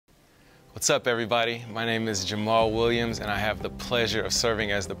What's up, everybody? My name is Jamal Williams, and I have the pleasure of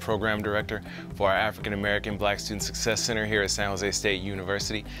serving as the Program Director for our African American Black Student Success Center here at San Jose State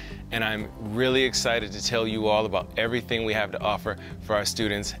University. And I'm really excited to tell you all about everything we have to offer for our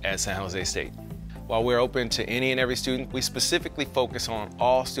students at San Jose State. While we're open to any and every student, we specifically focus on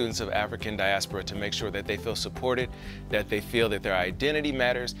all students of African diaspora to make sure that they feel supported, that they feel that their identity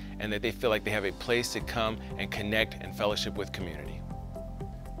matters, and that they feel like they have a place to come and connect and fellowship with community.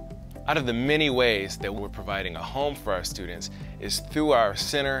 Out of the many ways that we're providing a home for our students is through our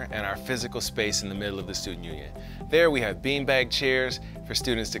center and our physical space in the middle of the Student Union. There we have beanbag chairs for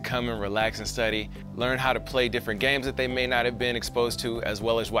students to come and relax and study, learn how to play different games that they may not have been exposed to, as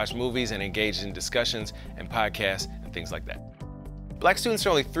well as watch movies and engage in discussions and podcasts and things like that. Black students are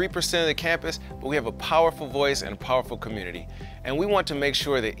only 3% of the campus, but we have a powerful voice and a powerful community. And we want to make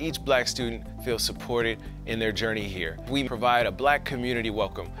sure that each Black student feels supported in their journey here. We provide a Black community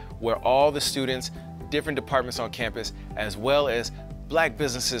welcome where all the students, different departments on campus, as well as Black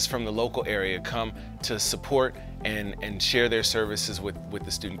businesses from the local area come to support and share their services with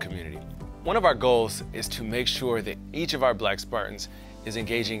the student community. One of our goals is to make sure that each of our Black Spartans is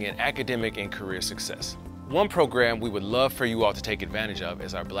engaging in academic and career success. One program we would love for you all to take advantage of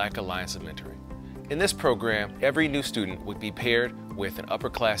is our Black Alliance of Mentoring. In this program, every new student would be paired with an upper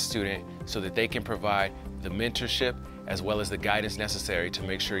class student so that they can provide the mentorship as well as the guidance necessary to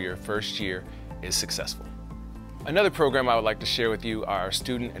make sure your first year is successful. Another program I would like to share with you are our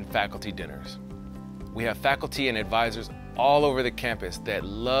student and faculty dinners. We have faculty and advisors all over the campus that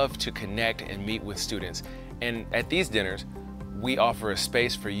love to connect and meet with students. And at these dinners, we offer a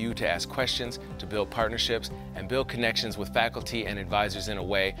space for you to ask questions, to build partnerships, and build connections with faculty and advisors in a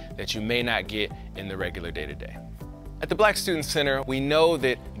way that you may not get in the regular day-to-day. At the Black Student Center, we know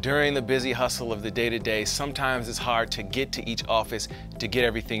that during the busy hustle of the day-to-day, sometimes it's hard to get to each office to get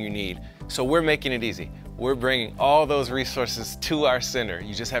everything you need. So we're making it easy. We're bringing all those resources to our center.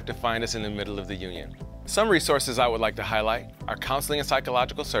 You just have to find us in the middle of the union. Some resources I would like to highlight are counseling and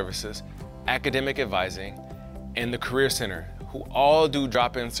psychological services, academic advising, and the Career Center, who all do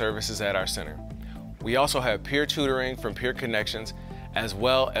drop-in services at our center. We also have peer tutoring from Peer Connections, as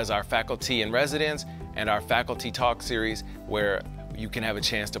well as our faculty in residence and our faculty talk series, where you can have a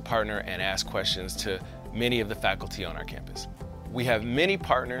chance to partner and ask questions to many of the faculty on our campus. We have many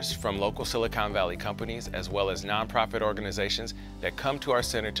partners from local Silicon Valley companies, as well as nonprofit organizations that come to our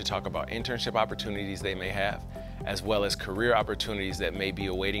center to talk about internship opportunities they may have, as well as career opportunities that may be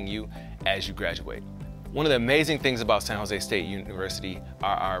awaiting you as you graduate. One of the amazing things about San Jose State University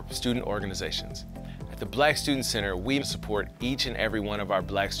are our student organizations. At the Black Student Center, we support each and every one of our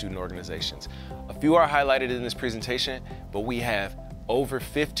Black student organizations. A few are highlighted in this presentation, but we have over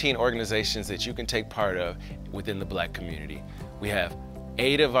 15 organizations that you can take part of within the Black community. We have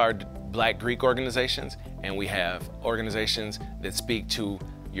 8 of our Black Greek organizations, and we have organizations that speak to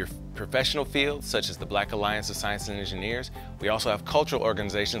your professional fields, such as the Black Alliance of Science and Engineers. We also have cultural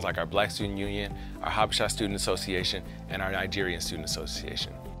organizations like our Black Student Union, our Habesha Student Association, and our Nigerian Student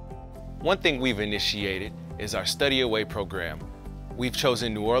Association. One thing we've initiated is our Study Away program. We've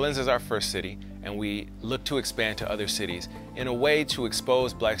chosen New Orleans as our first city, and we look to expand to other cities in a way to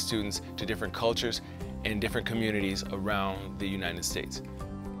expose Black students to different cultures and different communities around the United States.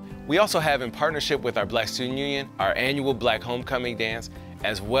 We also have, in partnership with our Black Student Union, our annual Black Homecoming Dance,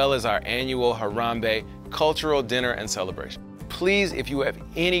 as well as our annual Harambe cultural dinner and celebration. Please, if you have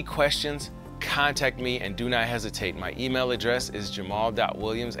any questions, contact me and do not hesitate. My email address is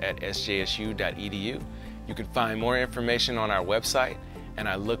jamal.williams@sjsu.edu. You can find more information on our website, and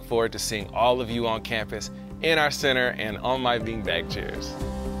I look forward to seeing all of you on campus, in our center, and on my beanbag chairs.